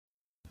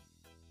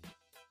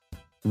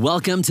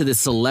Welcome to the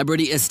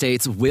Celebrity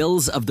Estates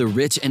Wills of the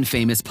Rich and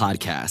Famous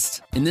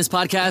podcast. In this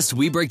podcast,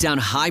 we break down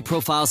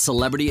high-profile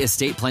celebrity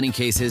estate planning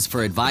cases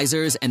for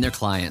advisors and their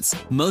clients.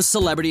 Most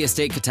celebrity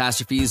estate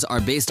catastrophes are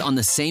based on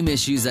the same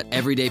issues that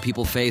everyday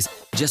people face,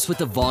 just with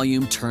the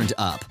volume turned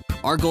up.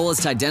 Our goal is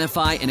to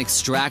identify and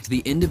extract the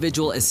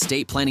individual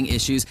estate planning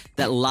issues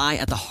that lie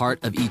at the heart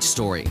of each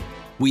story.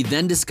 We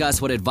then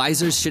discuss what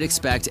advisors should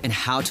expect and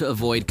how to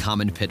avoid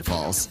common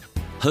pitfalls.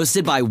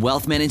 Hosted by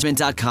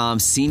wealthmanagement.com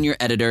senior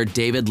editor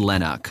David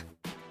Lennox.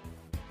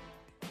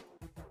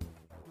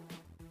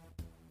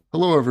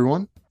 Hello,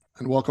 everyone,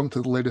 and welcome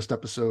to the latest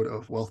episode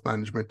of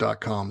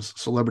wealthmanagement.com's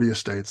Celebrity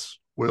Estates,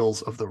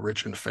 Wills of the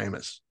Rich and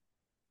Famous.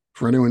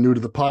 For anyone new to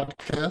the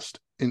podcast,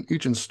 in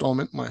each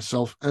installment,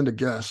 myself and a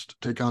guest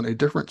take on a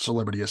different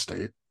celebrity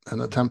estate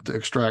and attempt to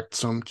extract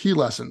some key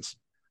lessons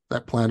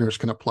that planners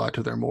can apply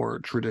to their more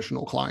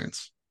traditional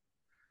clients.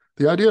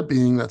 The idea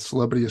being that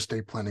celebrity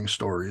estate planning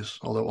stories,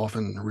 although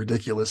often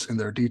ridiculous in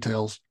their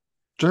details,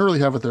 generally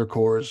have at their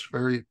cores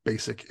very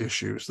basic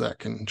issues that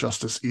can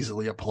just as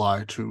easily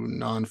apply to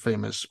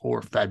non-famous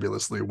or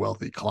fabulously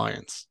wealthy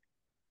clients.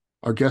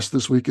 Our guest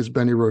this week is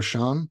Benny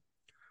Rochon.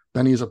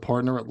 Benny is a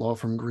partner at law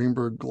firm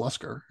Greenberg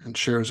Glusker and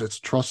chairs its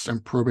trusts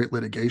and probate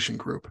litigation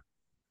group.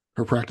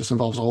 Her practice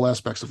involves all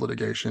aspects of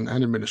litigation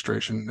and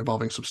administration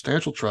involving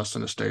substantial trusts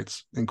and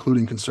estates,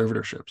 including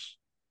conservatorships.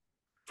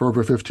 For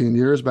over 15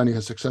 years, Benny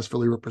has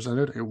successfully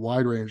represented a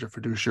wide range of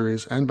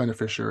fiduciaries and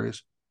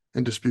beneficiaries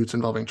in disputes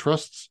involving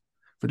trusts,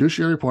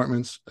 fiduciary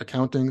appointments,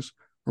 accountings,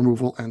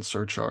 removal, and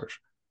surcharge.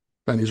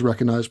 Benny is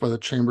recognized by the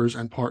Chambers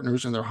and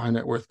Partners in their High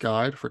Net Worth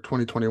Guide for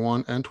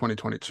 2021 and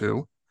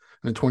 2022.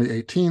 And in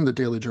 2018, the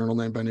Daily Journal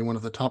named Benny one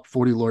of the top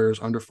 40 lawyers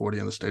under 40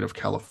 in the state of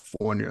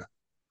California.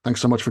 Thanks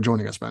so much for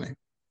joining us, Benny.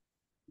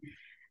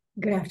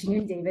 Good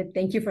afternoon, David.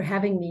 Thank you for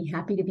having me.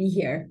 Happy to be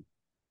here.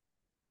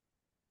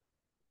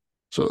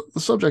 So the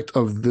subject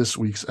of this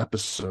week's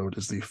episode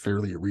is the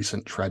fairly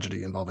recent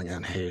tragedy involving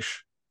Anne Heche.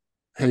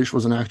 Heche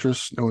was an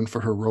actress known for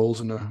her roles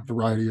in a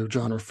variety of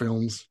genre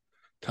films,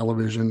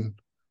 television,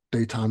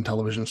 daytime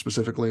television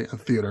specifically,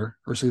 and theater,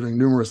 receiving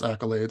numerous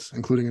accolades,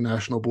 including a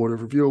National Board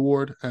of Review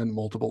Award and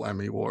multiple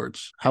Emmy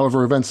Awards.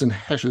 However, events in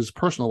Heche's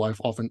personal life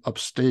often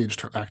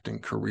upstaged her acting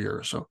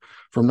career. So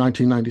from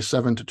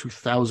 1997 to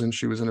 2000,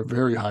 she was in a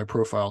very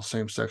high-profile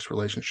same-sex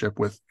relationship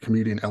with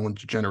comedian Ellen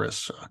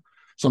DeGeneres,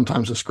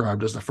 sometimes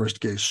described as the first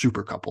gay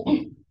super couple.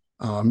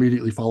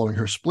 Immediately following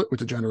her split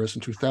with DeGeneres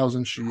in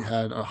 2000, she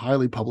had a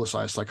highly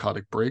publicized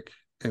psychotic break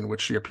in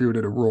which she appeared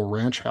at a rural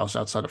ranch house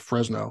outside of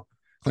Fresno,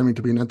 claiming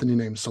to be an entity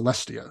named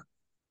Celestia,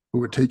 who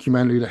would take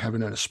humanity to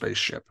heaven in a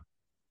spaceship.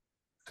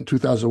 In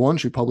 2001,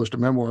 she published a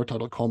memoir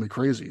titled Call Me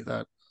Crazy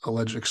that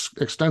alleged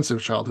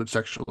extensive childhood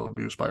sexual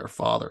abuse by her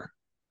father.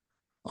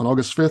 On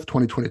August 5th,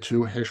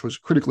 2022, Heche was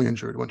critically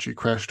injured when she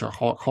crashed her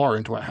car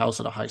into a house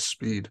at a high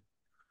speed.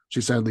 She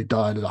sadly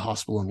died at a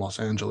hospital in Los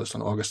Angeles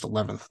on August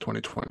 11th,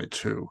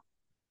 2022.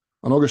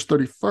 On August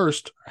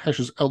 31st,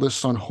 Heche's eldest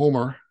son,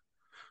 Homer,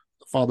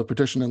 filed a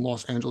petition in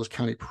Los Angeles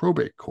County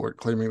Probate Court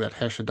claiming that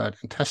Heche had died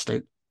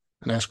intestate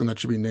and asking that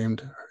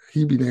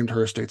he be named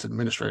her estate's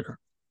administrator.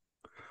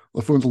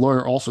 LaFoon's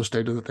lawyer also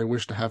stated that they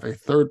wished to have a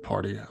third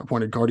party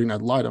appointed guardian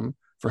ad litem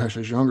for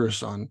Heche's younger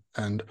son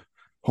and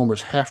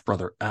Homer's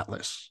half-brother,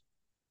 Atlas.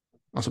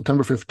 On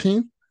September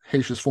 15th,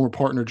 Heche's former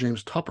partner,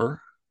 James Tupper,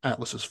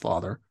 Atlas's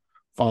father,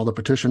 filed a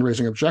petition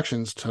raising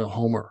objections to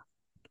Homer.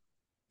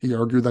 He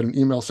argued that an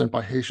email sent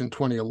by Heche in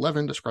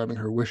 2011 describing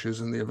her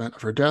wishes in the event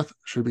of her death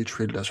should be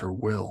treated as her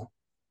will.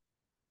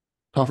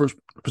 Tupper's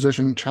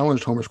position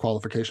challenged Homer's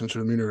qualifications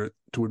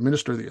to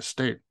administer the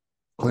estate,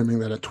 claiming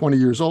that at 20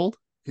 years old,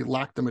 he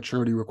lacked the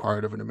maturity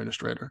required of an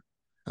administrator,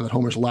 and that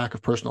Homer's lack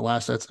of personal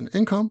assets and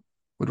income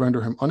would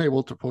render him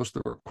unable to post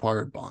the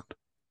required bond.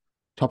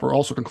 Tupper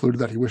also concluded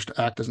that he wished to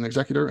act as an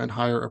executor and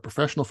hire a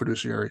professional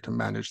fiduciary to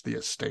manage the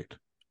estate.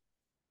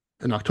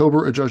 In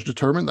October, a judge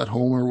determined that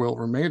Homer will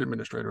remain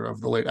administrator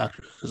of the late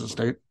actress's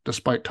estate,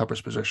 despite Tupper's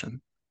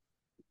position.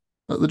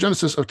 The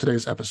genesis of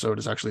today's episode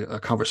is actually a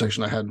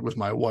conversation I had with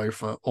my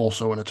wife,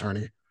 also an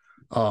attorney,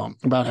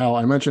 about how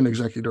I mentioned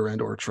executor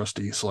and or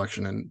trustee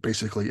selection in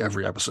basically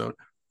every episode,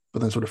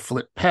 but then sort of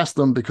flit past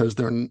them because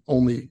they're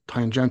only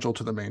tangential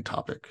to the main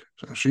topic.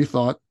 So she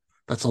thought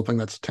that something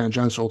that's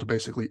tangential to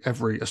basically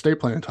every estate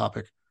planning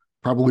topic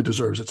probably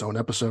deserves its own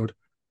episode,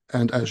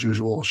 and as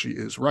usual, she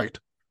is right.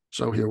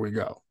 So here we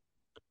go.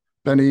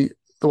 Benny,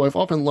 though I've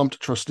often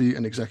lumped trustee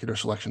and executor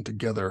selection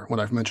together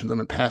when I've mentioned them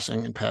in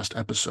passing in past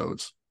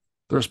episodes,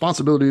 the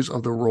responsibilities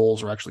of the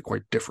roles are actually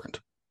quite different.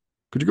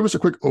 Could you give us a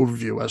quick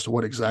overview as to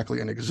what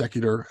exactly an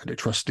executor and a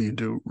trustee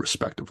do,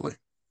 respectively?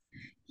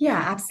 Yeah,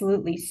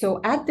 absolutely.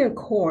 So at their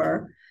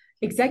core,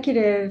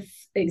 executors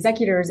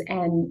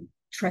and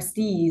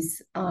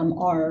trustees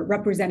are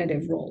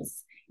representative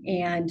roles.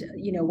 And,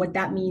 what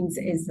that means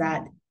is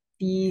that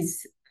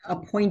these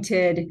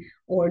appointed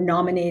or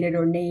nominated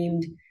or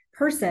named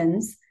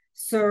persons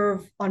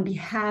serve on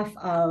behalf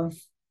of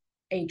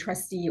a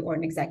trustee or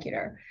an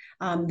executor.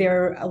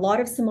 There are a lot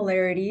of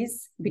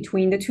similarities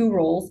between the two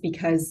roles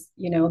because,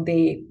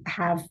 they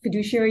have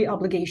fiduciary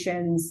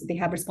obligations, they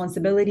have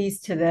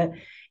responsibilities to the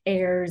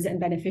heirs and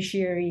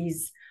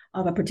beneficiaries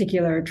of a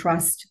particular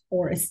trust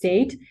or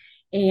estate.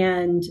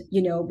 And,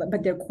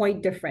 but they're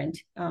quite different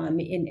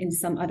in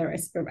some other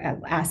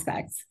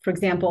aspects. For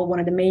example,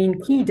 one of the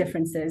main key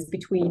differences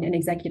between an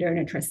executor and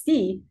a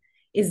trustee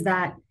is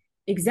that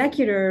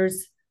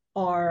executors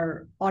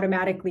are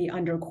automatically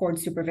under court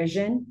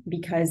supervision,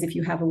 because if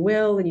you have a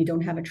will and you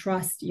don't have a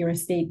trust, your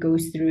estate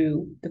goes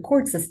through the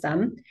court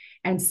system.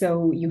 And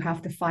so you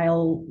have to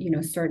file,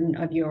 certain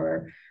of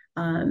your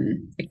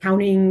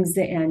accountings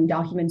and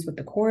documents with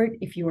the court.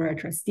 If you are a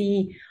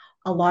trustee,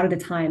 a lot of the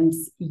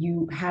times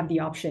you have the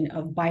option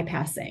of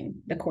bypassing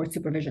the court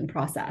supervision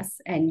process,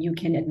 and you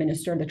can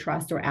administer the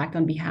trust or act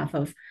on behalf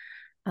of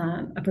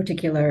a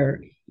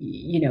particular,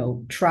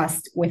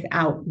 trust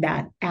without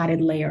that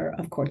added layer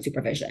of court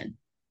supervision.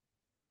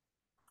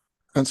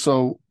 And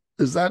so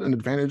is that an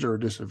advantage or a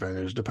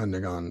disadvantage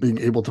depending on being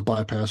able to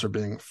bypass or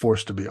being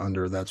forced to be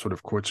under that sort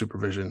of court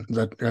supervision?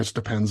 That just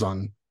depends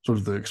on sort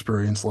of the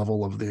experience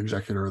level of the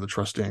executor or the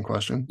trustee in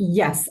question?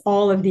 Yes,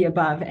 all of the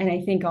above. And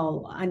I think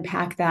I'll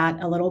unpack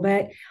that a little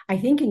bit. I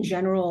think in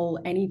general,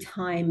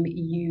 anytime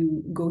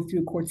you go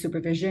through court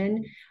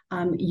supervision,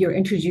 you're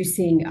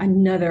introducing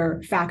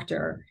another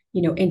factor,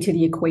 into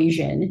the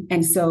equation.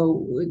 And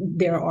so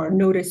there are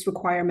notice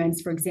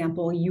requirements. For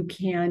example, you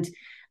can't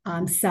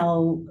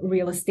sell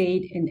real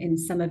estate in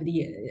some of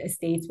the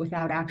estates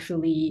without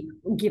actually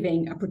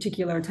giving a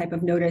particular type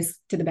of notice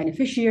to the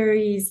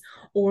beneficiaries,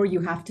 or you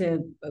have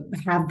to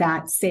have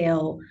that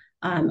sale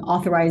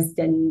authorized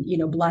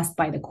and blessed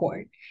by the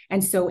court.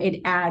 And so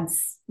it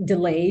adds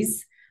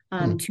delays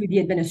to the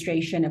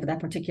administration of that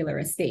particular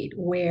estate.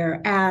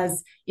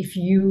 Whereas if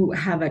you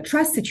have a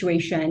trust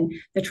situation,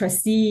 the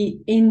trustee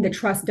in the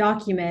trust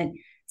document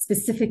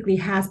specifically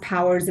has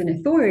powers and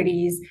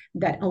authorities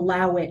that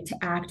allow it to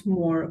act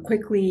more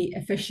quickly,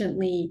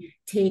 efficiently,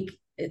 take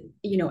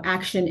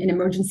action in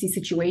emergency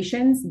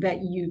situations that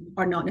you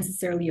are not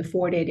necessarily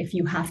afforded if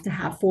you have to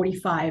have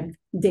 45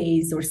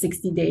 days or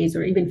 60 days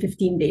or even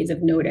 15 days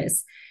of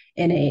notice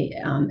in a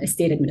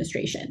estate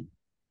administration.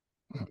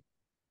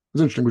 It's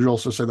interesting. Would you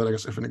also say that, I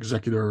guess, if an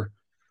executor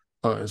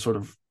is sort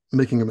of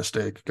making a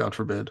mistake, God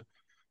forbid,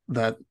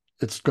 that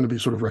it's going to be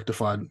sort of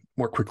rectified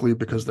more quickly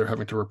because they're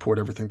having to report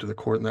everything to the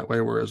court in that way,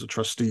 whereas a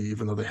trustee,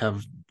 even though they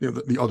have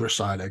the other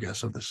side, I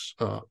guess, of this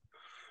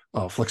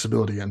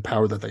flexibility and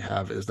power that they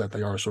have, is that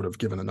they are sort of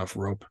given enough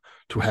rope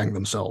to hang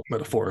themselves,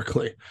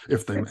 metaphorically,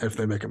 if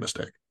they make a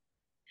mistake.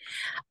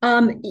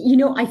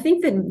 I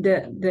think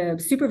that the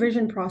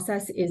supervision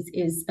process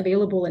is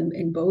available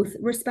in both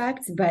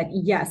respects, but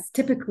yes,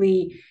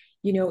 typically,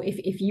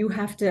 if you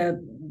have to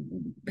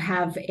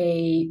have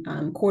a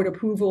court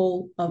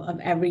approval of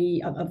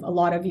a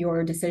lot of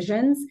your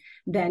decisions,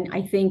 then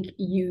I think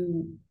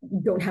you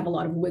don't have a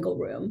lot of wiggle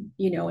room,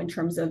 in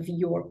terms of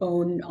your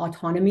own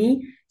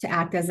autonomy to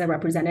act as a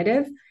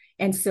representative.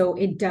 And so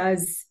it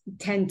does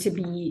tend to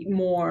be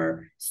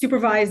more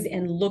supervised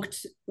and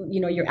looked,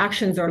 your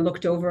actions are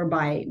looked over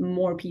by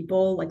more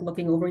people, like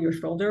looking over your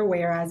shoulder.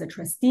 Whereas a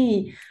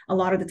trustee, a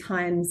lot of the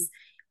times,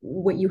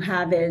 what you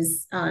have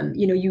is,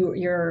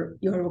 you're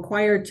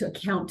required to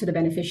account to the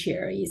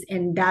beneficiaries,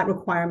 and that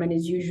requirement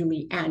is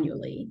usually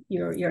annually.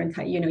 You're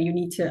entitled, you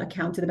need to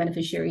account to the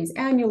beneficiaries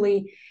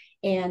annually,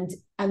 and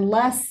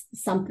unless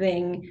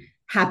something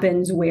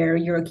happens where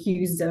you're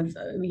accused of,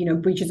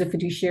 breaches of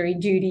fiduciary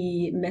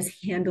duty,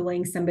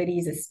 mishandling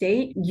somebody's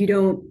estate, you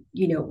don't,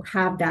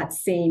 have that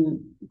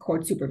same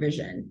court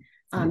supervision.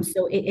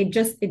 So it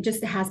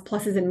just has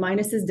pluses and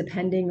minuses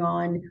depending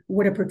on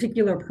what a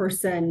particular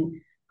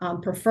person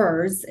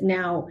prefers.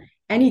 Now,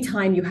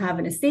 anytime you have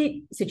an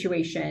estate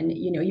situation,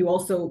 you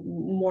also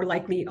more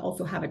likely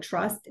also have a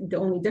trust. The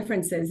only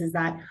difference is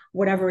that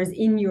whatever is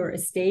in your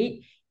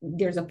estate,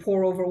 there's a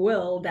pour over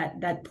will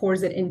that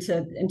pours it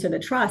into the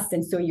trust.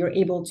 And so you're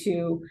able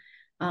to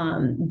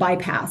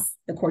bypass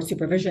the court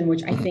supervision,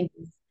 which I think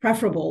is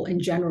preferable in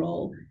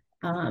general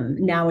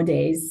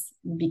nowadays,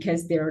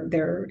 because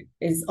there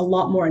is a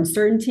lot more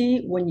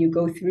uncertainty when you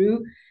go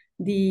through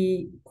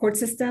the court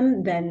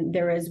system than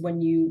there is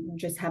when you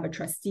just have a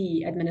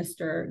trustee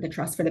administer the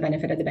trust for the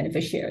benefit of the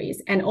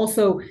beneficiaries. And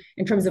also,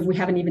 in terms of, we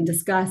haven't even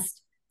discussed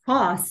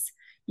costs,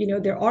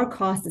 there are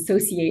costs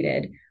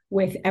associated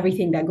with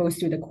everything that goes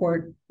through the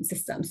court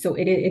system. So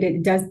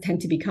it does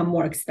tend to become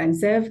more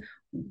expensive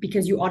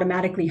because you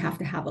automatically have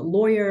to have a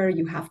lawyer,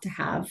 you have to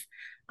have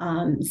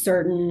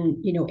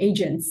certain,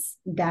 agents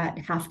that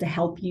have to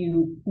help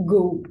you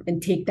go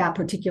and take that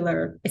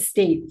particular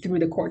estate through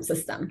the court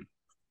system.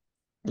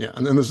 Yeah,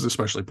 and then this is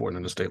especially important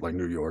in a state like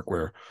New York,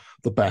 where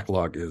the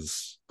backlog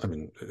is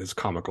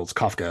comical. It's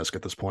Kafkaesque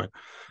at this point.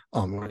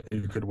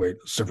 You could wait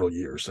several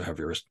years to have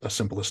a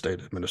simple estate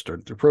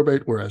administered through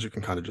probate, whereas you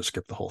can kind of just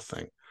skip the whole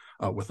thing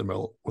with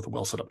a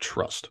well set up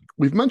trust.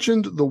 We've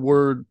mentioned the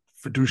word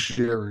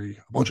fiduciary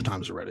a bunch of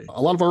times already.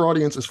 A lot of our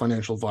audience is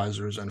financial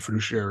advisors, and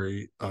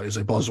fiduciary is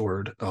a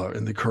buzzword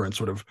in the current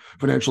sort of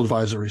financial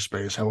advisory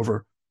space.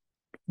 However,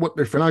 what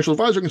a financial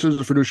advisor considers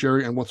a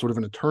fiduciary and what sort of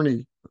an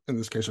attorney, in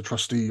this case a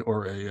trustee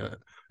or a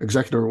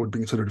executor, would be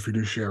considered a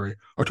fiduciary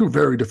are two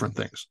very different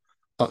things.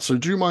 So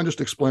do you mind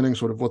just explaining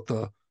sort of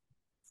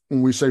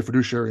when we say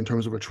fiduciary in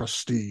terms of a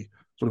trustee,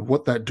 sort of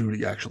what that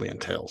duty actually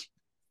entails?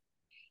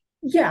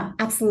 Yeah,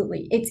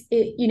 absolutely.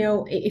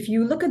 If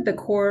you look at the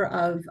core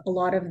of a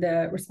lot of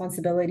the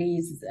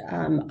responsibilities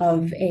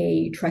of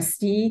a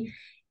trustee,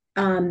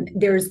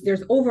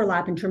 there's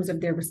overlap in terms of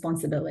their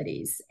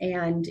responsibilities.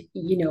 And,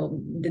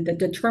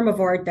 the term of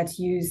art that's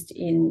used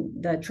in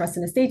the trust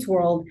and estates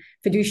world,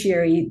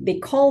 fiduciary, they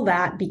call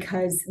that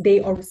because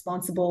they are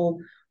responsible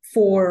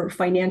for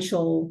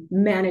financial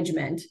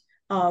management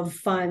of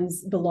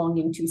funds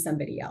belonging to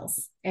somebody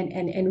else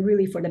and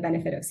really for the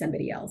benefit of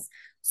somebody else.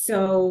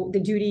 So the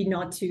duty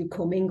not to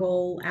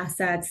commingle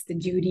assets, the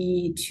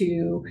duty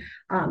to,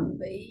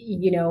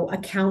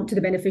 account to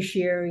the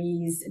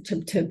beneficiaries,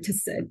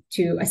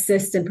 to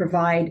assist and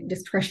provide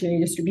discretionary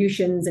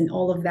distributions and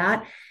all of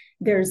that.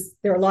 There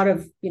are a lot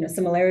of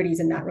similarities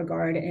in that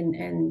regard,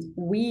 and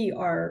we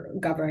are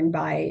governed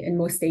by, and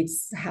most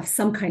states have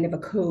some kind of a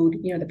code,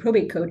 the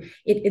probate code.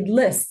 It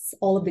lists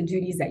all of the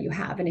duties that you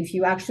have, and if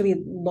you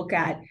actually look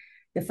at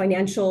the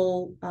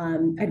financial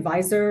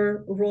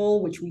advisor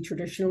role, which we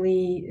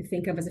traditionally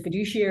think of as a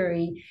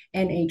fiduciary,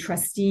 and a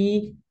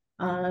trustee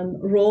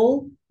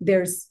role,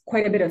 there's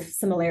quite a bit of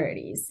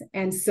similarities.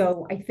 And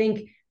so I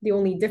think the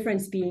only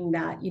difference being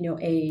that,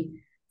 a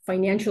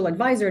financial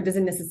advisor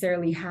doesn't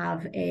necessarily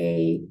have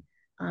a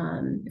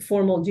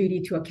formal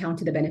duty to account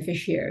to the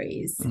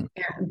beneficiaries.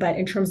 Mm-hmm. But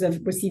in terms of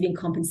receiving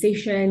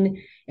compensation,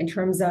 in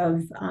terms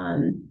of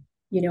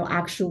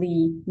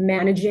actually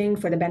managing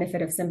for the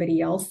benefit of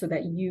somebody else so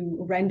that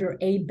you render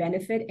a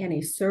benefit and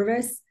a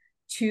service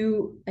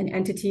to an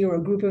entity or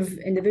a group of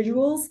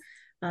individuals,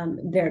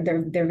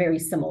 they're very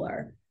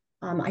similar.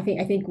 I think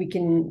I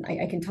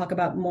can talk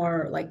about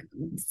more like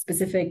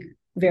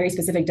very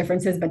specific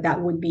differences, but that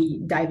would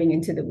be diving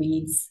into the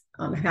weeds.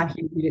 I'm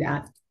happy to do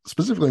that.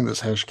 Specifically in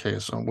this Hesh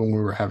case, when we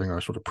were having our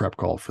sort of prep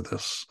call for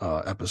this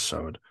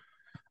episode,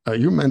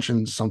 you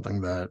mentioned something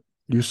that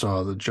you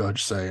saw the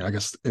judge say, I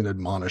guess, in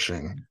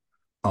admonishing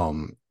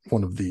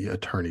one of the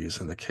attorneys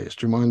in the case.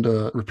 Do you mind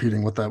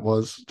repeating what that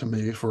was to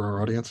me for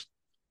our audience?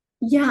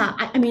 Yeah,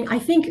 I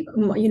think,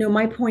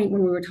 my point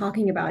when we were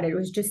talking about it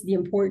was just the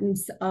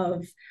importance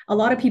of, a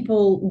lot of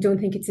people don't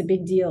think it's a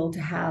big deal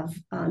to have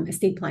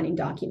estate planning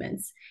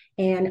documents.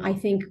 And I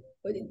think,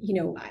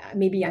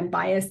 maybe I'm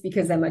biased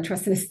because I'm a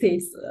trust and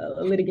estates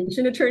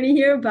litigation attorney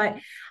here, but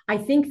I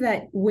think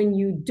that when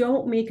you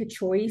don't make a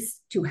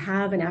choice to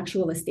have an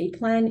actual estate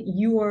plan,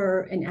 you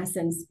are in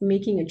essence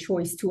making a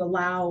choice to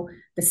allow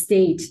the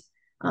state,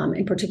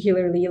 and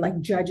particularly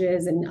like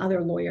judges and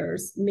other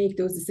lawyers, make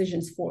those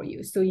decisions for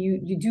you. So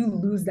you do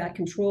lose that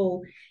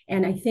control.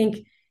 And I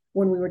think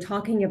when we were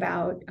talking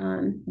about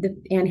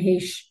the Anne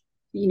Heche,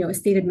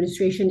 estate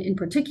administration in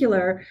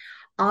particular,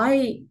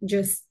 I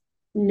just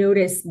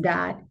noticed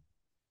that,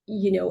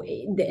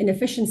 the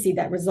inefficiency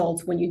that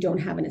results when you don't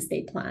have an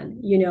estate plan.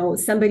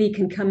 Somebody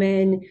can come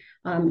in,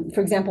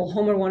 for example,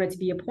 Homer wanted to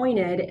be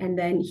appointed, and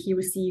then he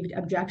received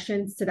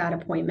objections to that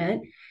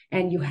appointment.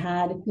 And you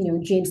had,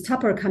 James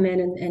Tupper come in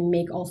and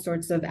make all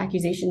sorts of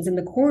accusations, and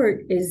the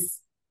court is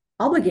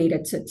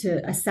obligated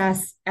to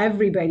assess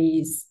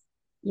everybody's,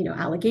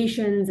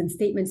 allegations and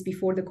statements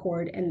before the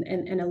court,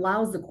 and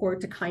allows the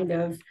court to kind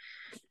of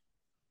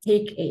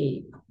take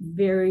a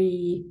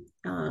very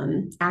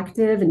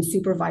active and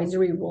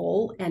supervisory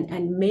role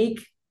and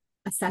make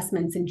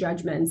assessments and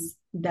judgments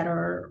that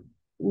are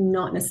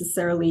not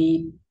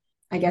necessarily,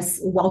 I guess,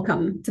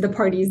 welcome to the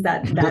parties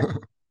that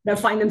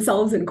find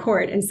themselves in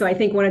court. And so I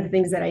think one of the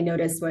things that I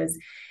noticed was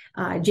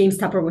James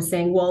Tupper was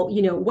saying, well,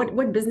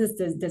 what business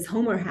does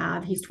Homer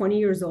have? He's 20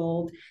 years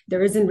old.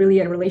 There isn't really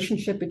a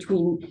relationship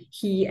between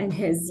he and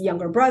his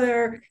younger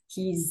brother.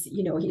 Is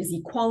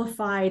he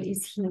qualified?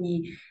 Is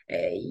he,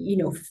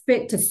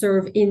 fit to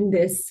serve in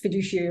this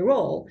fiduciary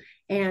role?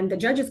 And the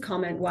judge's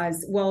comment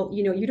was, well,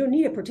 you don't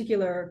need a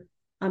particular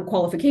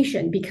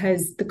qualification,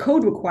 because the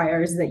code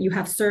requires that you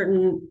have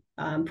certain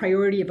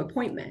priority of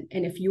appointment.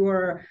 And if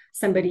you're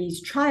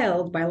somebody's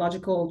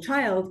biological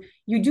child,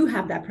 you do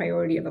have that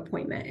priority of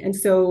appointment. And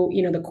so,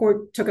 the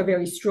court took a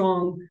very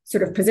strong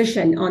sort of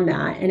position on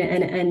that.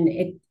 And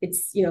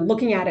it's,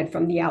 looking at it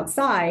from the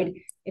outside,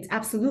 it's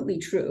absolutely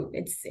true.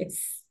 It's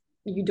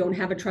you don't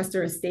have a trust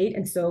or estate.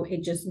 And so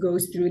it just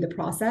goes through the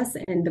process,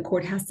 and the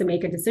court has to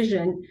make a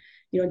decision,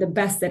 the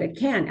best that it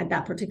can at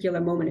that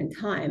particular moment in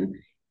time.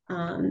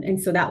 And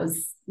so that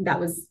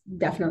was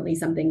definitely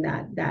something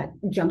that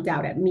jumped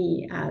out at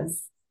me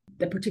as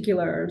the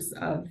particulars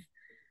of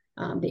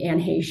the Anne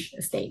Heche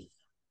estate.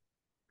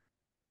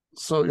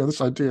 So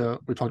this idea,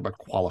 we talked about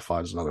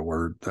qualified is another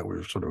word that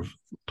we've sort of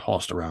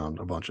tossed around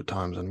a bunch of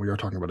times, and we are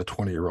talking about a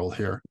 20-year-old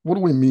here. What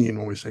do we mean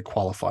when we say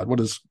qualified?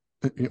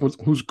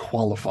 Who's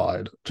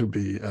qualified to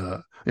be?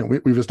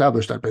 We've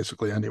established that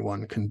basically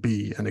anyone can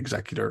be an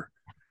executor,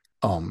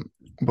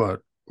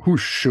 but who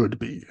should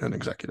be an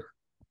executor?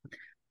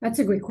 That's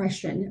a great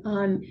question.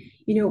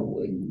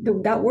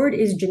 That word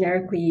is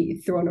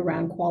generically thrown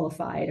around,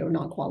 qualified or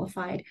not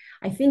qualified.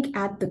 I think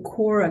at the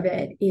core of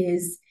it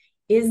is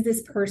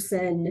this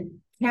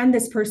person, can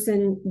this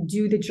person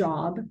do the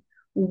job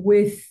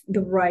with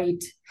the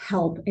right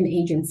help and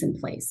agents in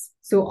place?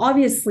 So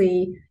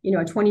obviously, a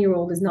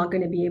 20-year-old is not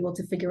going to be able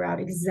to figure out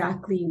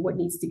exactly what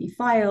needs to be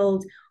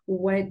filed,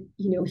 what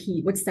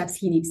steps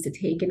he needs to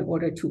take in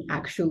order to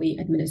actually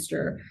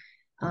administer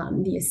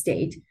the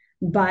estate.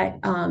 But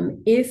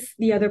if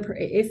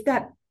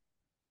that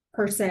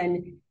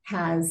person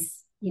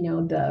has,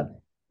 the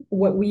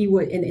what we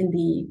would in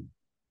the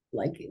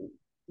like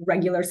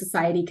regular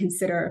society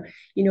consider,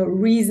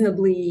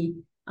 reasonably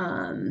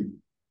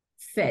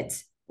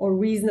fit or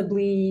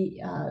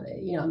reasonably,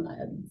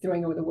 I'm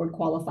throwing over the word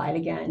qualified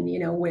again,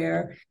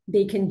 where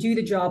they can do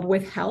the job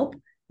with help,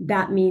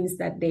 that means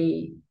that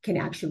they can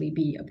actually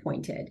be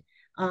appointed.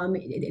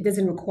 It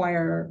doesn't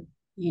require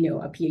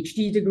a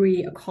PhD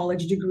degree, a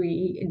college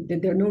degree.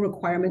 There are no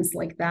requirements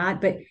like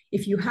that. But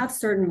if you have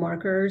certain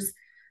markers,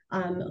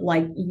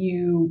 like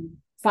you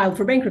filed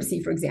for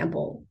bankruptcy, for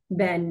example,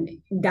 then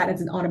that is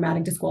an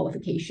automatic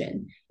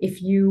disqualification.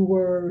 If you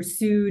were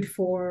sued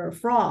for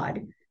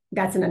fraud,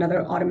 that's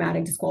another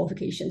automatic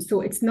disqualification.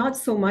 So it's not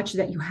so much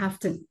that you have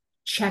to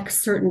check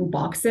certain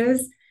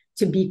boxes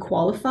to be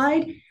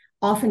qualified.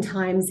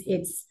 Oftentimes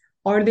it's,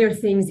 are there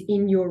things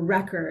in your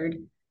record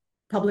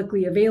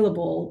publicly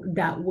available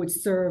that would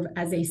serve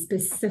as a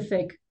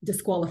specific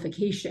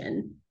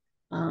disqualification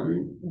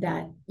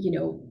that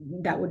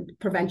would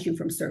prevent you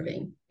from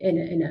serving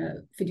in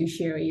a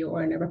fiduciary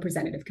or in a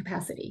representative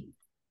capacity.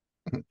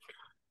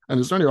 And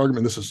is there any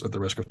argument, this is at the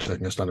risk of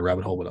taking us down the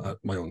rabbit hole, but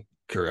my own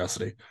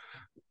curiosity,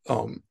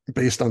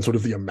 based on sort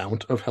of the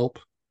amount of help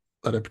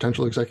that a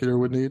potential executor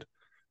would need?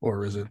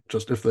 Or is it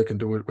just if they can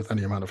do it with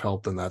any amount of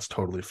help, then that's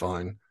totally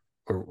fine?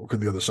 Or could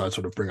the other side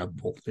sort of bring up,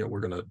 well, we're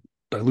going to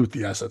dilute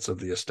the assets of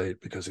the estate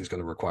because he's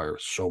going to require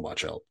so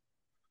much help?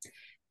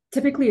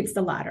 Typically, it's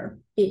the latter.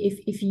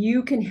 If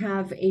you can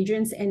have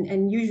agents,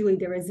 and usually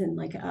there isn't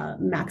like a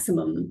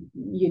maximum,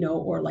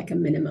 or like a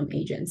minimum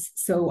agents.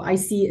 So I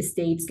see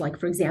estates like,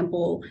 for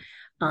example,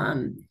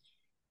 I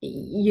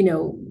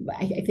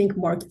think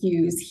Mark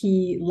Hughes,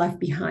 he left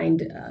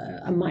behind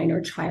a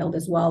minor child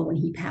as well when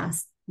he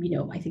passed,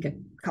 I think a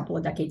couple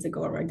of decades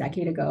ago or a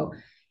decade ago.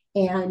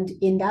 And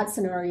in that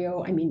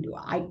scenario, I mean,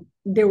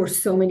 there were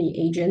so many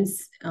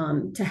agents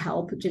to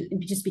help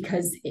just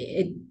because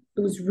it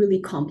was really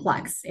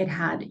complex. It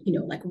had,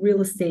 like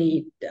real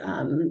estate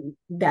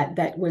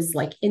that was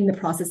like in the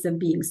process of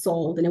being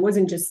sold. And it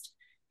wasn't just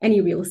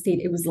any real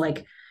estate. It was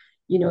like,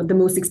 the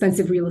most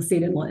expensive real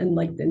estate in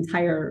like the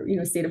entire,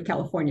 state of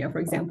California, for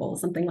example,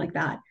 something like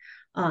that.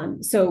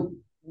 So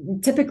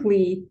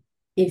typically,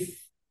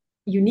 if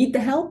you need the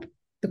help,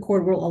 the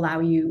court will allow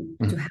you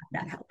to have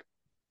that help.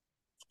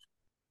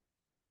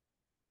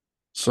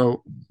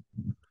 So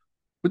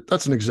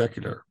that's an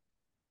executor.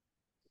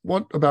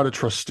 What about a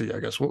trustee, I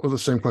guess? What was the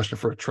same question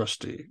for a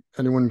trustee?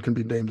 Anyone can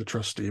be named a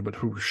trustee, but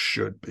who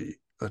should be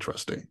a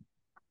trustee?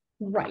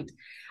 Right.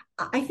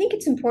 I think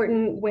it's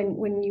important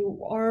when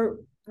you are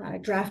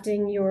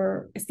drafting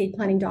your estate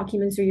planning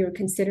documents or you're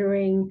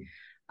considering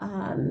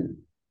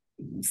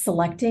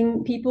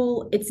selecting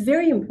people, it's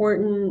very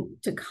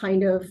important to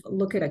kind of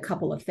look at a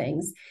couple of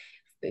things.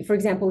 For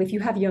example, if you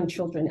have young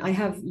children, I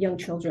have young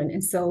children.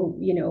 And so,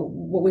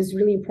 what was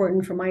really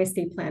important for my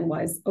estate plan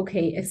was,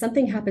 okay, if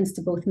something happens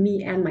to both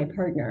me and my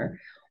partner,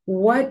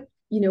 what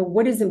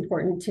is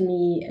important to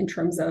me in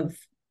terms of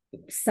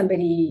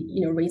somebody,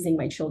 raising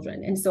my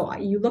children. And so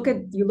you look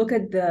at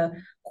the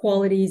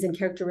qualities and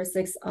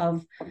characteristics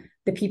of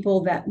the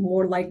people that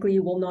more likely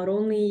will not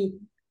only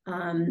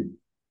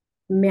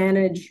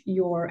manage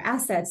your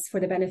assets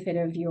for the benefit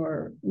of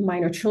your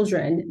minor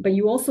children, but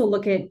you also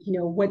look at,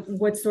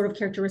 what sort of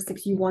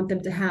characteristics you want them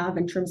to have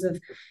in terms of,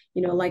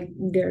 like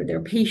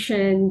they're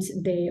patient,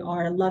 they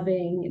are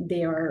loving,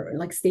 they are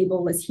like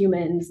stable as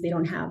humans, they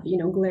don't have,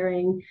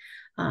 glaring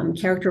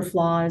character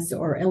flaws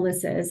or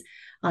illnesses.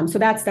 So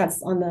that's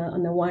on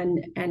the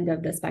one end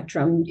of the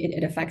spectrum.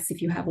 It affects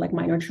if you have like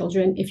minor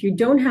children. If you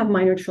don't have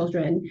minor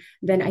children,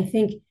 then I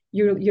think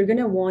you're going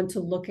to want to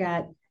look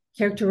at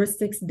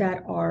characteristics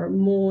that are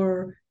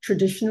more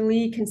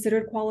traditionally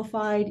considered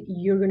qualified.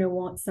 You're going to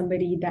want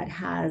somebody that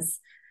has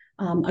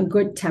a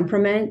good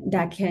temperament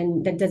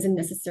that doesn't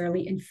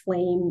necessarily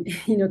inflame,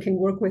 can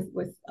work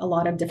with a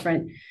lot of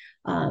different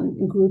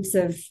groups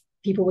of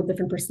people with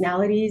different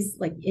personalities,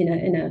 like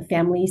in a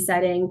family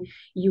setting.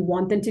 You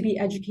want them to be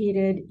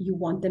educated. You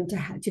want them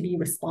to be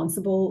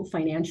responsible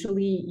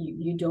financially.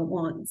 You don't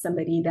want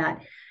somebody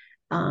that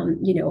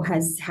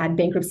has had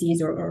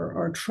bankruptcies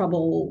or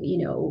trouble,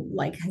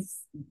 like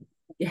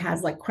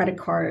has like credit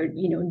card,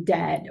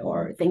 debt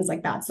or things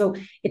like that. So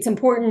it's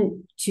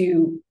important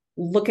to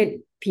look at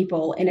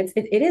people, and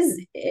it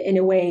is in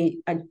a way,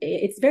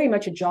 it's very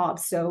much a job.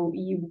 So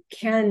you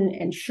can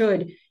and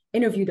should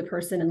interview the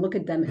person and look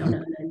at them on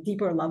a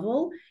deeper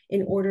level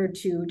in order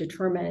to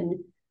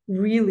determine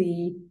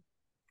really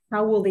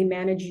how will they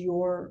manage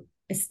your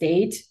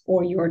estate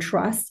or your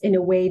trust in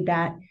a way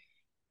that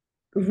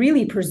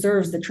really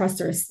preserves the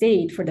trust or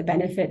estate for the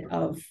benefit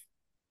of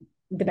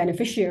the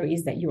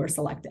beneficiaries that you are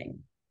selecting.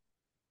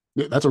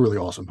 Yeah, that's a really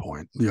awesome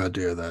point. The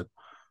idea that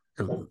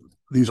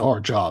these are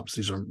jobs,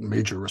 these are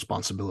major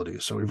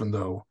responsibilities. So even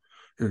though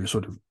you're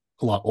sort of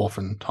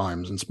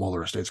oftentimes in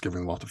smaller estates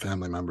giving wealth to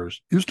family members,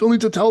 you still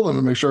need to tell them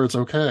and make sure it's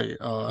okay.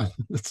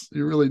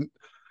 You really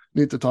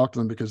need to talk to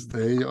them because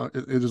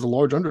it is a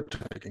large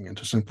undertaking, and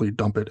to simply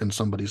dump it in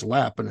somebody's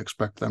lap and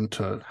expect them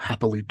to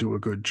happily do a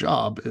good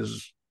job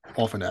is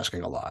often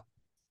asking a lot.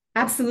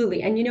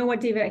 Absolutely. And you know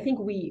what, David, I think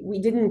we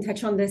didn't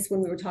touch on this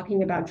when we were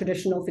talking about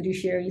traditional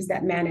fiduciaries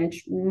that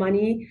manage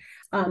money,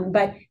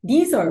 but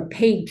these are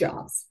paid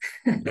jobs.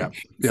 Yeah.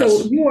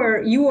 So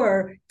you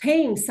are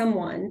paying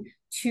someone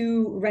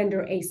to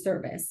render a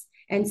service.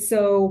 And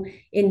so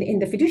in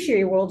the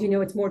fiduciary world,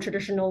 it's more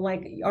traditional,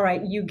 like, all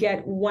right, you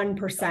get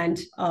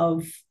 1%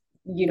 of,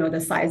 the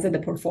size of the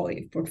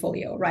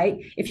portfolio,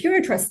 right? If you're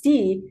a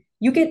trustee,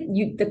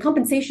 the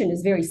compensation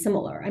is very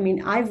similar. I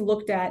mean, I've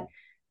looked at,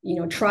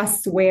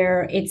 trusts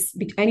where it's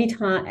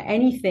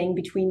anything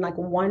between like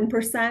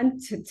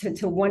 1%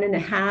 to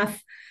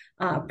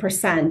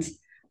 1.5%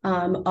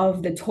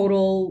 of the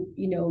total,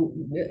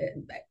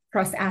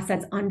 trust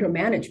assets under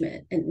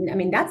management. And I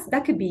mean,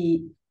 that could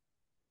be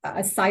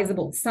a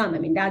sizable sum. I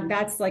mean,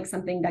 that's like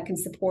something that can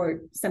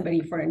support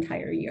somebody for an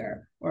entire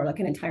year or like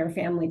an entire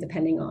family,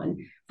 depending on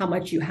how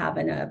much you have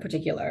in a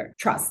particular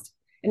trust.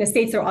 And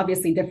estates are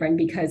obviously different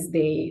because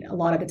a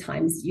lot of the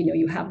times,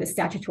 you have the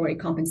statutory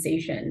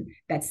compensation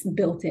that's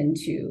built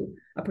into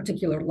a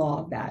particular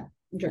law of that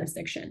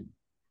jurisdiction.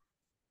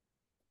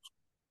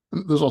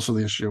 There's also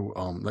the issue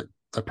that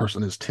that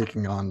person is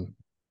taking on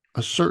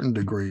a certain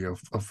degree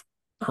of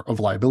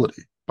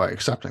liability by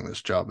accepting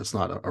this job. It's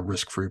not a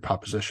risk-free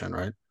proposition,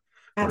 right?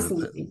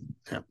 Absolutely.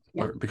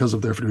 Yeah. Because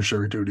of their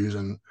fiduciary duties,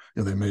 and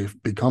they may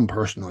become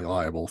personally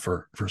liable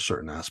for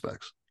certain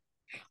aspects.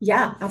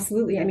 Yeah,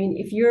 absolutely. I mean,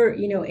 if you're,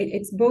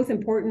 it's both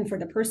important for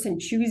the person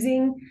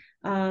choosing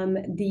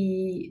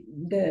the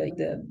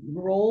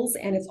roles,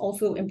 and it's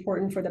also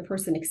important for the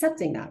person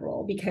accepting that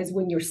role, because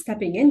when you're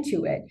stepping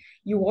into it,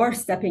 you are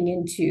stepping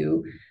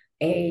into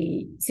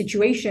a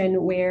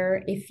situation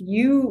where if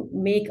you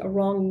make a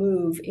wrong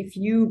move, if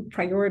you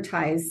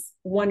prioritize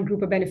one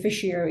group of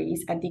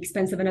beneficiaries at the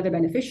expense of another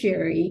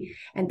beneficiary,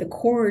 and the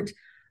court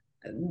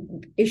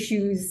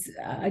issues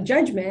a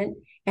judgment,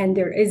 and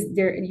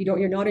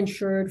you're not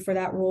insured for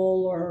that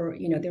role, or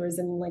there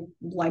isn't like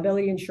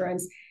liability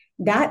insurance,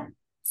 that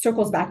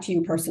circles back to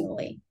you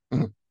personally.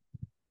 Mm-hmm.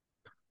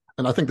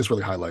 And I think this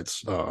really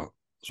highlights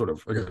sort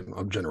of, again,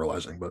 I'm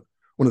generalizing, but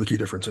one of the key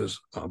differences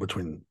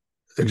between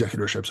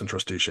executorships and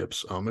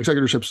trusteeships.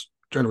 Executorships,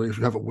 generally, if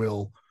you have a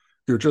will,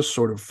 you're just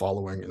sort of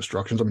following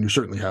instructions. I mean, you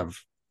certainly have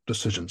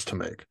decisions to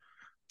make,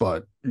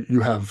 but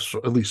you have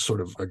at least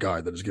sort of a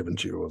guide that is given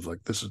to you of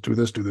like, this is do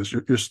this.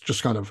 You're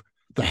just kind of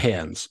the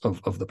hands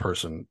of the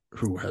person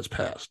who has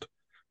passed.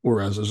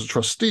 Whereas as a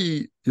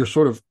trustee, you're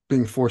sort of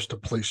being forced to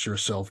place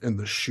yourself in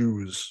the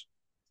shoes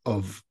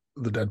of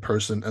the dead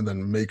person and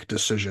then make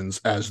decisions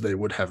as they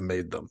would have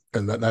made them.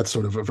 And that's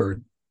sort of a very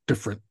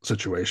different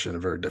situation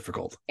and very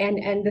difficult.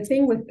 And the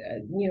thing with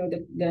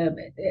the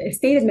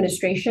estate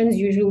administrations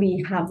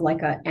usually have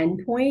like an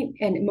endpoint,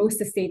 and most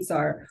estates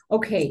are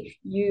okay.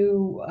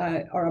 You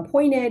are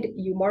appointed,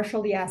 you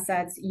marshal the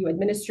assets, you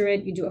administer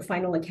it, you do a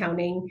final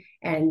accounting,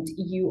 and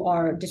you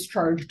are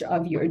discharged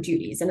of your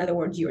duties. In other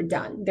words, you're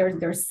done.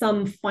 There's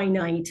some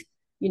finite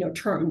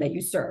term that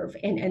you serve,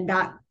 and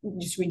that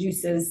just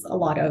reduces a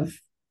lot of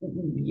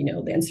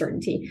the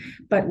uncertainty.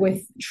 But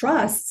with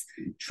trusts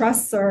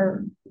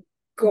are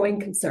going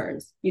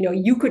concerns.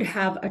 You could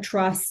have a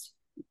trust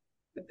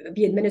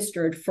be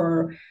administered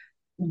for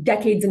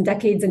decades and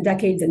decades and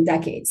decades and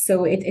decades.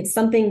 So it's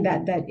something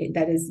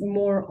that is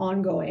more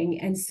ongoing.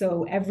 And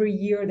so every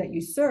year that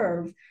you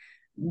serve,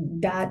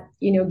 that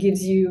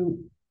gives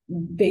you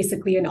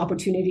basically an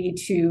opportunity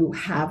to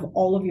have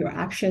all of your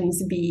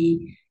actions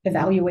be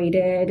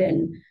evaluated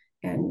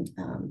and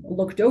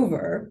looked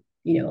over.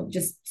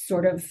 Just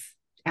sort of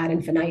ad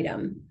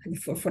infinitum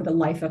for the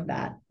life of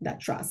that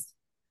trust.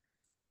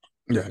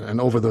 Yeah, and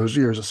over those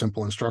years, a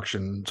simple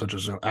instruction such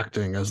as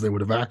acting as they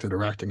would have acted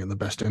or acting in the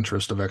best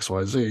interest of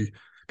XYZ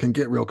can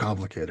get real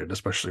complicated,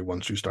 especially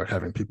once you start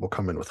having people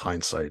come in with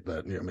hindsight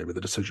that maybe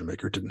the decision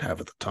maker didn't have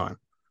at the time.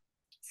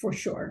 For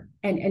sure,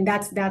 and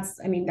that's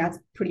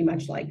pretty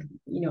much like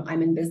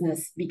I'm in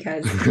business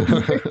because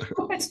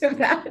much of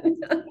that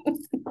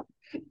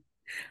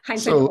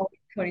hindsight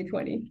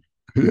 2020.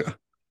 Yeah.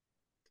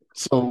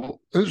 So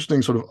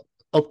interesting sort of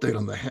update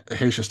on the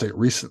Heche estate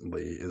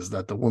recently is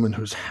that the woman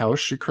whose house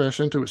she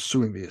crashed into is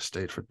suing the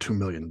estate for $2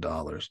 million.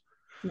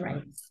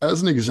 Right.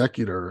 As an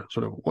executor,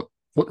 sort of what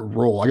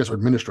role, I guess, or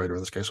administrator in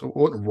this case,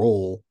 what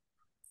role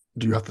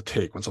do you have to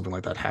take when something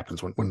like that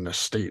happens, when an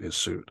estate is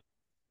sued?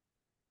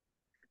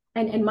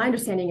 And my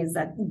understanding is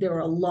that there were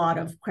a lot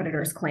of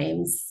creditors'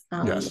 claims,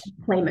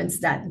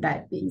 claimants that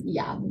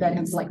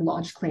have like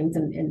lodged claims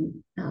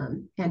in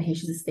Anne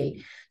Heche's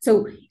estate.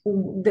 So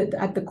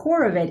at the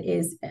core of it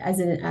is as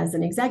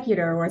an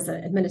executor or as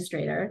an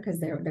administrator, because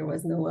there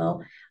was no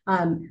will,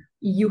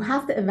 you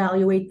have to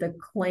evaluate the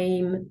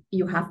claim.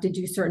 You have to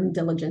do certain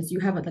diligence. You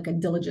have like a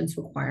diligence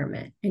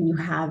requirement, and you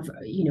have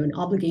an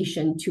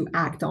obligation to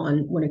act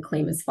on when a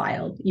claim is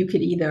filed. You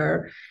could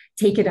either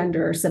take it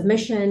under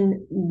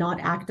submission, not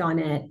act on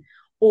it,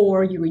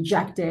 or you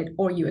reject it,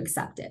 or you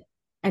accept it.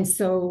 And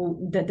so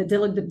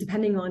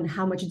depending on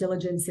how much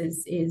diligence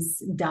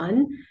is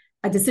done,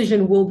 a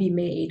decision will be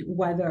made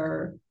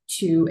whether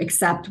to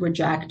accept,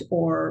 reject,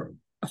 or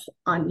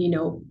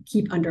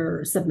keep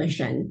under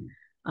submission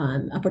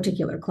a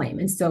particular claim.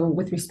 And so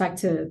with respect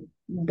to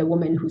the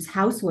woman whose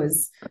house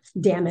was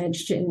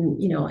damaged,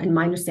 and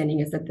my understanding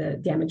is that the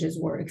damages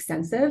were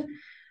extensive.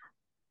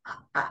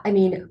 I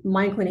mean,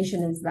 my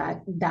inclination is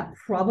that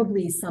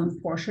probably some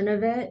portion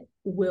of it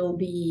will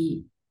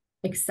be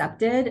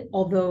accepted,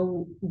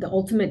 although the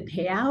ultimate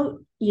payout,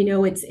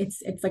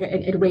 it's like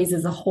it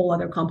raises a whole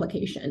other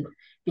complication,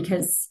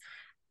 because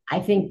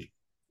I think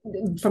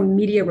from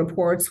media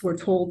reports, we're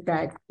told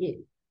that it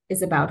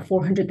is about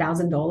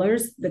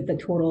 $400,000, that the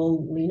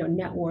total,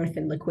 net worth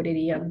and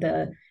liquidity of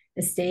the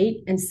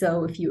estate. And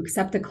so if you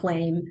accept a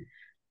claim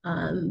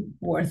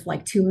worth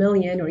like 2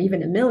 million or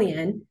even 1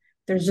 million,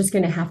 there's just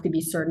going to have to be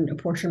certain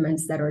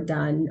apportionments that are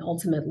done,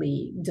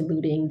 ultimately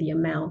diluting the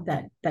amount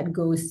that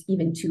goes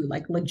even to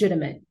like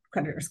legitimate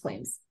creditors'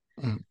 claims.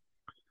 Mm.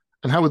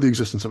 And how would the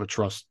existence of a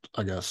trust,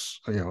 I guess,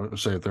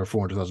 say if there are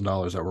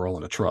 $400,000 that were all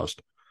in a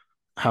trust,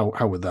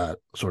 how would that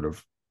sort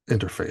of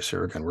interface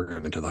here? Again, we're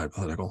getting into the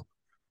hypothetical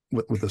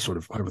with this sort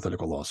of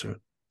hypothetical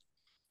lawsuit.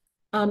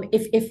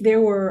 If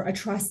there were a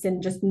trust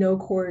and just no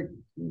court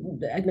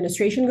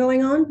administration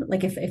going on,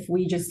 like if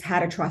we just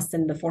had a trust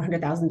and the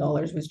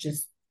 $400,000 was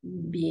just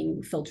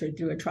being filtered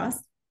through a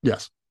trust?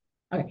 Yes.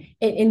 Okay.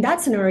 In that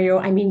scenario,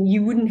 I mean,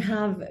 you wouldn't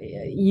have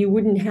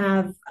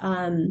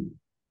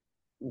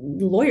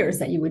lawyers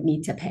that you would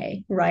need to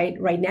pay, right?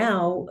 Right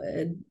now,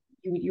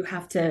 you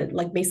have to,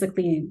 like,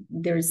 basically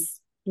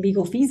there's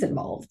legal fees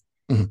involved,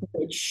 mm-hmm.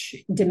 which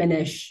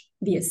diminish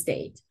the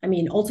estate. I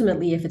mean,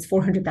 ultimately, if it's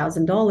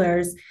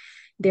 $400,000,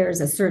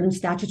 there's a certain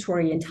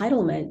statutory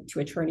entitlement to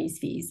attorney's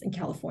fees in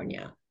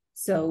California.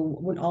 So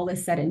when all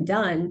is said and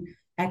done,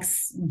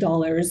 X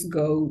dollars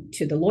go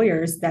to the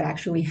lawyers that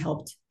actually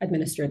helped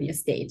administer the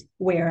estate.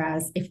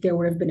 Whereas if there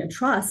would have been a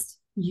trust,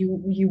 you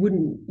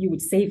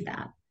would save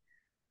that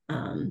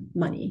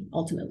money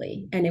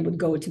ultimately, and it would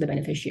go to the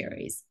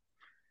beneficiaries.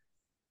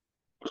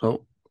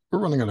 So we're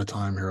running out of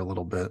time here a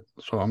little bit.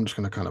 So I'm just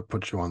going to kind of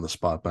put you on the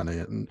spot, Benny,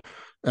 and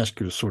ask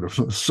you to sort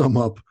of sum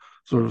up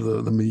sort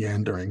of the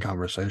meandering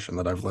conversation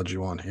that I've led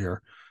you on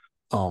here.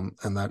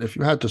 And that if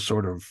you had to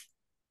sort of,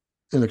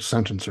 in a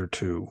sentence or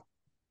two,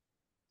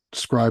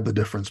 describe the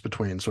difference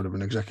between sort of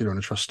an executor and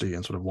a trustee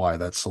and sort of why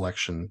that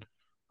selection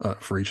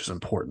for each is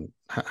important,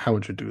 how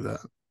would you do that?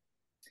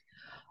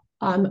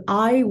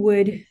 I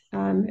would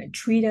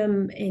treat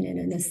them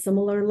in a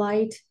similar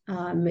light,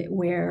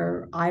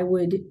 where I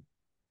would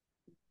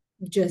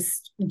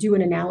just do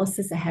an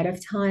analysis ahead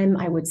of time.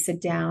 I would sit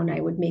down,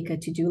 I would make a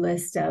to-do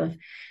list of,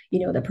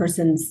 the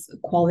person's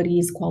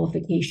qualities,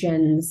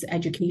 qualifications,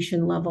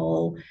 education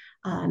level,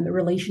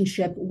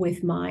 relationship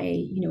with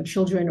my,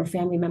 children or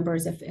family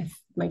members, if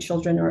my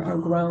children are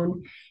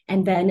grown.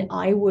 And then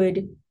I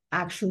would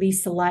actually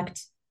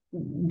select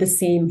the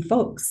same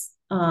folks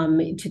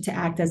to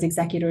act as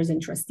executors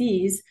and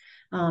trustees,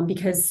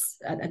 because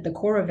at the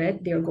core of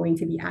it, they're going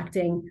to be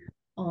acting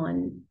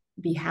on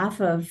behalf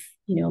of,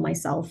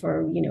 myself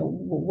or,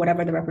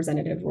 whatever the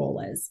representative role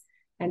is.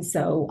 And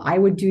so I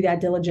would do that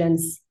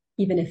diligence,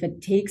 even if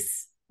it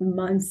takes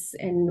months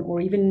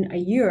or even a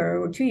year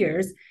or 2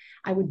 years.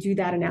 I would do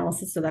that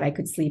analysis so that I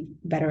could sleep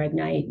better at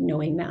night,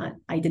 knowing that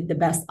I did the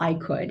best I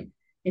could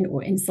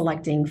in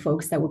selecting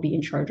folks that would be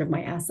in charge of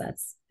my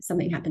assets if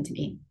something happened to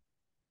me.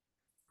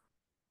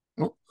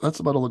 Well,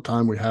 that's about all the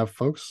time we have,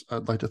 folks.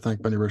 I'd like to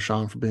thank Benny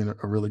Rochon for being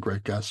a really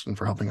great guest and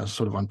for helping us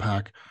sort of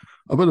unpack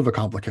a bit of a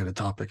complicated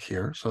topic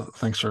here. So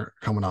thanks for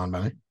coming on,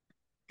 Benny.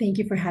 Thank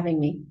you for having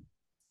me.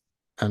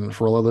 And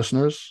for all our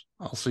listeners,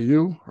 I'll see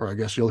you, or I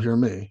guess you'll hear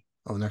me,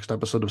 on the next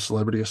episode of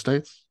Celebrity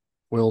Estates,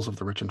 Wills of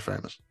the Rich and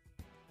Famous.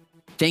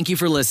 Thank you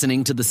for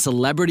listening to the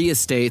Celebrity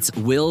Estates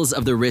Wills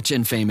of the Rich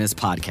and Famous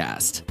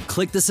podcast.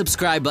 Click the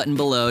subscribe button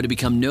below to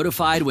become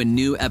notified when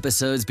new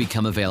episodes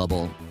become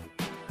available.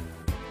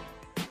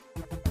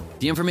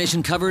 The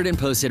information covered and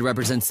posted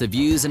represents the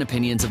views and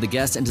opinions of the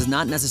guest and does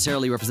not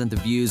necessarily represent the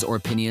views or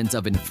opinions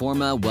of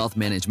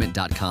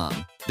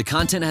InformaWealthManagement.com. The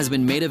content has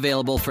been made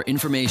available for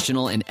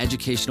informational and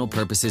educational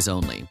purposes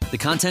only. The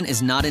content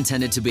is not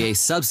intended to be a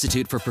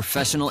substitute for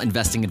professional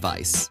investing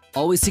advice.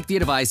 Always seek the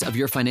advice of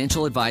your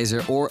financial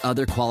advisor or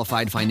other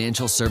qualified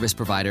financial service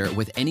provider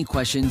with any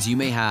questions you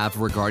may have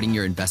regarding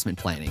your investment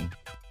planning.